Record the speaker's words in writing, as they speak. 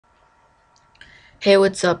Hey,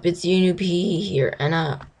 what's up? It's UNP here, and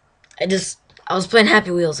I was playing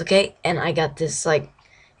Happy Wheels, okay? And I got this it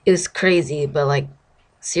was crazy, but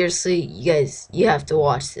seriously, you have to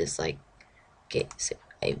watch this. Okay, so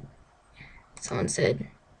someone said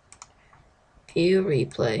view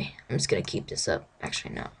replay. I'm just gonna keep this up.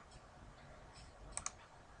 Actually, no.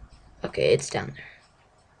 Okay, it's down there.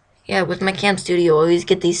 Yeah, with my cam studio, I always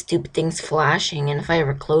get these stupid things flashing, and if I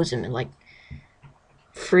ever close them, it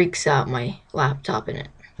freaks out my laptop in it.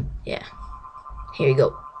 Yeah, here you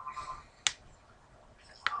go.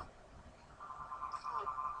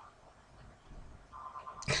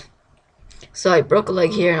 So I broke a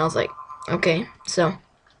leg here, and I was like, okay, so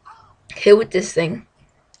hit with this thing.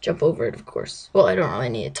 Jump over it, of course. Well, I don't really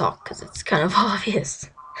need to talk because it's kind of obvious.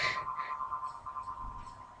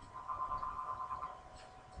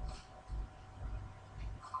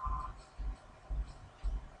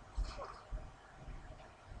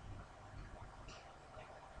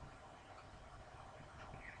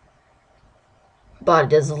 Body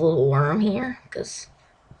does a little worm here because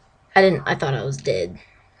I thought I was dead,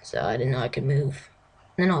 so I didn't know I could move.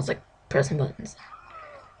 And then I was like pressing buttons,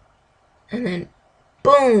 and then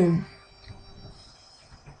boom.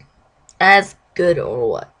 As good or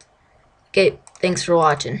what? Okay, thanks for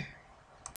watching.